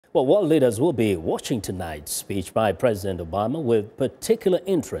Well, world leaders will be watching tonight's speech by President Obama with particular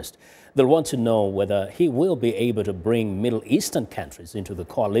interest. They'll want to know whether he will be able to bring Middle Eastern countries into the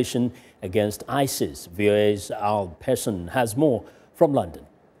coalition against ISIS. VOA's Pessin has more from London.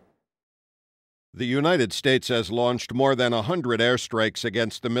 The United States has launched more than 100 airstrikes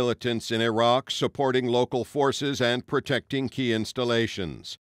against the militants in Iraq, supporting local forces and protecting key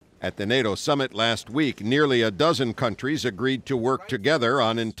installations. At the NATO summit last week, nearly a dozen countries agreed to work together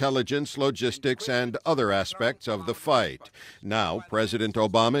on intelligence, logistics, and other aspects of the fight. Now, President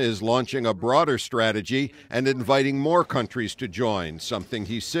Obama is launching a broader strategy and inviting more countries to join, something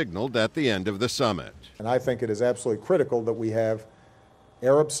he signaled at the end of the summit. And I think it is absolutely critical that we have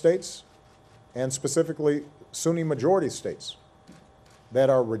Arab states, and specifically Sunni majority states, that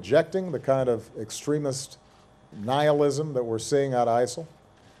are rejecting the kind of extremist nihilism that we're seeing out of ISIL,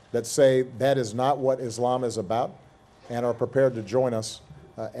 that say that is not what Islam is about, and are prepared to join us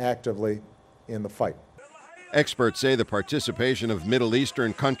actively in the fight. Experts say the participation of Middle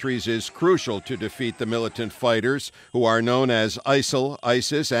Eastern countries is crucial to defeat the militant fighters, who are known as ISIL,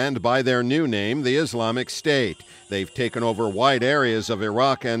 ISIS, and by their new name, the Islamic State. They've taken over wide areas of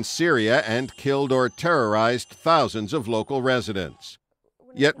Iraq and Syria and killed or terrorized thousands of local residents.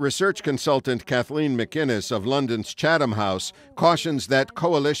 Yet research consultant Kathleen McInnes of London's Chatham House cautions that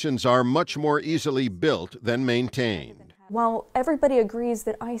coalitions are much more easily built than maintained. While everybody agrees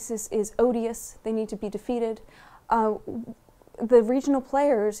that ISIS is odious, they need to be defeated, the regional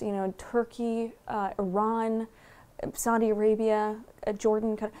players, Turkey, Iran, Saudi Arabia,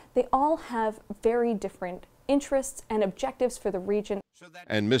 Jordan, they all have very different interests and objectives for the region.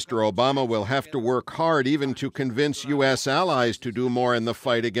 And Mr. Obama will have to work hard even to convince U.S. allies to do more in the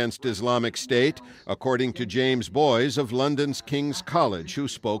fight against Islamic State, according to James Boys of London's King's College, who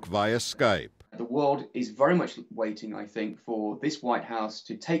spoke via Skype. The world is very much waiting, I think, for this White House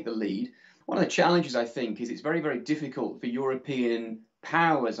to take the lead. One of the challenges, I think, is it's very, very difficult for European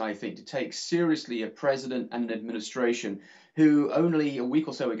powers, I think, to take seriously a president and an administration who only a week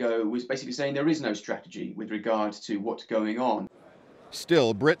or so ago was basically saying there is no strategy with regard to what's going on.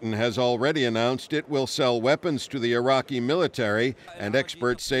 Still, Britain has already announced it will sell weapons to the Iraqi military, and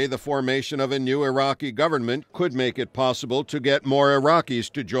experts say the formation of a new Iraqi government could make it possible to get more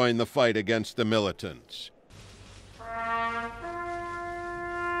Iraqis to join the fight against the militants.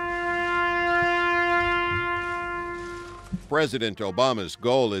 President Obama's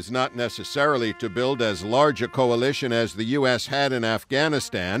goal is not necessarily to build as large a coalition as the U.S. had in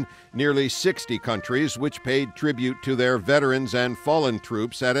Afghanistan, nearly 60 countries which paid tribute to their veterans and fallen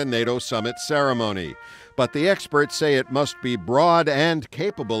troops at a NATO summit ceremony. But the experts say it must be broad and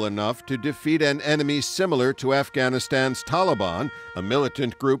capable enough to defeat an enemy similar to Afghanistan's Taliban, a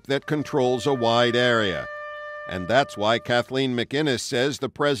militant group that controls a wide area. And that's why Kathleen McInnes says the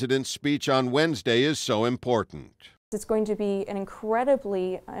president's speech on Wednesday is so important. It's going to be an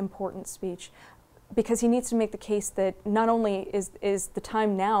incredibly important speech because he needs to make the case that not only is the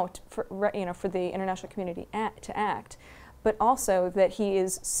time now for the international community to act, but also that he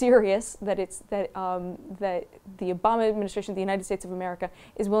is serious, that the Obama administration, the United States of America,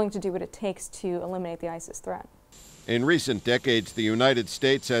 is willing to do what it takes to eliminate the ISIS threat. In recent decades, the United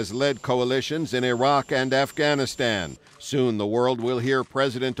States has led coalitions in Iraq and Afghanistan. Soon the world will hear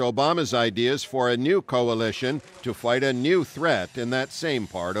President Obama's ideas for a new coalition to fight a new threat in that same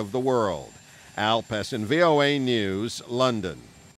part of the world. Pessin, VOA News, London.